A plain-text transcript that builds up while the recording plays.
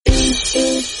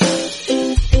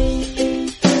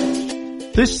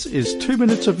This is 2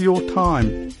 minutes of your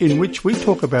time, in which we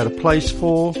talk about a place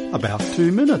for about 2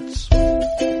 minutes.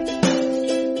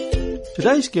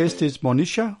 Today's guest is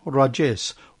Monisha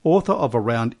Rajesh, author of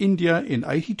Around India in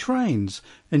 80 Trains,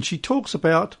 and she talks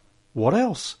about, what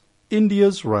else?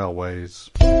 India's railways.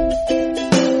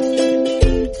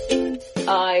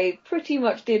 I pretty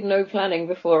much did no planning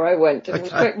before I went and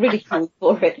was quite ridiculed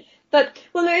for it. But,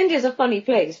 well, no, India's a funny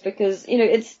place because,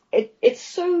 it's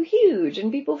so huge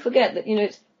and people forget that,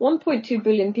 it's 1.2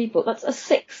 billion people. That's a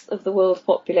sixth of the world's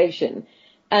population.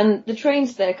 And the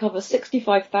trains there cover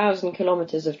 65,000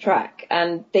 kilometres of track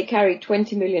and they carry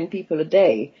 20 million people a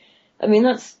day. I mean,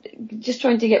 that's just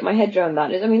trying to get my head around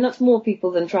that. I mean, that's more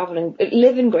people than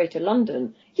live in Greater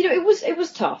London. It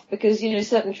was tough because,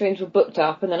 certain trains were booked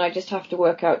up and then I just have to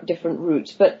work out different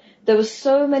routes. But there were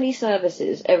so many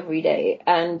services every day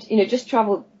and, just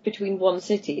travel between one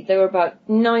city. There were about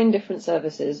 9 different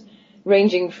services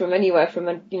ranging from anywhere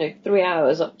from, 3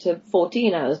 hours up to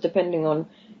 14 hours, depending on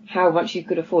how much you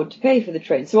could afford to pay for the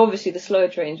train. So obviously the slower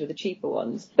trains were the cheaper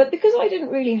ones. But because I didn't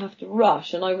really have to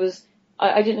rush and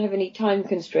I didn't have any time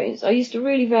constraints, I used to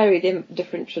really vary the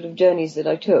different sort of journeys that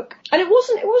I took. And it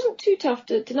wasn't too tough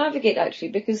to navigate actually,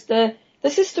 because the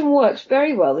system works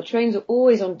very well. The trains are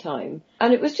always on time.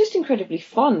 And it was just incredibly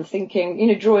fun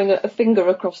thinking, drawing a finger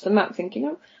across the map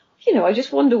thinking, I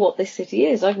just wonder what this city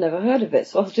is. I've never heard of it,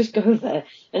 so I'll just go there.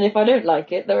 And if I don't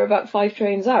like it, there are about 5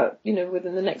 trains out,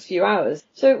 within the next few hours.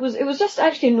 So it was just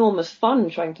actually enormous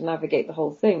fun trying to navigate the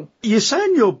whole thing. You say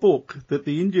in your book that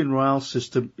the Indian rail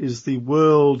system is the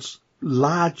world's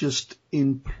largest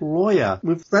employer.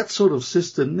 With that sort of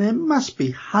system, there must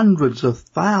be hundreds of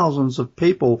thousands of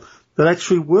people that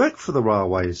actually work for the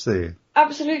railways there.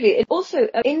 Absolutely. Also,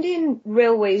 Indian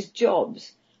Railways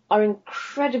jobs are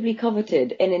incredibly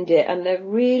coveted in India and they're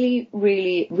really,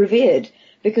 really revered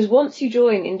because once you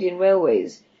join Indian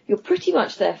Railways, you're pretty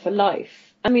much there for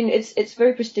life. I mean, it's a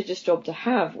very prestigious job to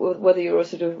have, whether you're a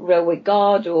sort of railway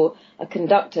guard or a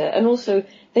conductor. And also,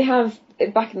 they have,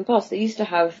 back in the past, they used to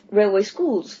have railway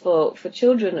schools for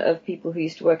children of people who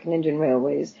used to work in Indian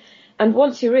Railways. And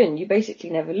once you're in, you basically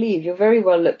never leave. You're very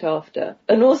well looked after.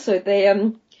 And also,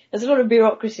 there's a lot of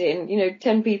bureaucracy and,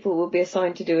 10 people will be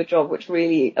assigned to do a job which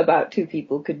really about 2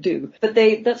 people could do. But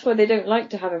that's why they don't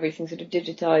like to have everything sort of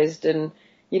digitized and,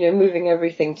 moving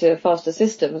everything to faster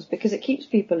systems because it keeps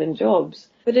people in jobs.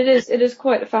 But it is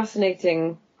quite a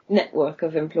fascinating network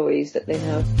of employees that they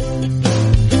have.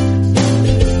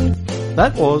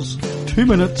 That was 2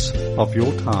 minutes of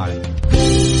your time.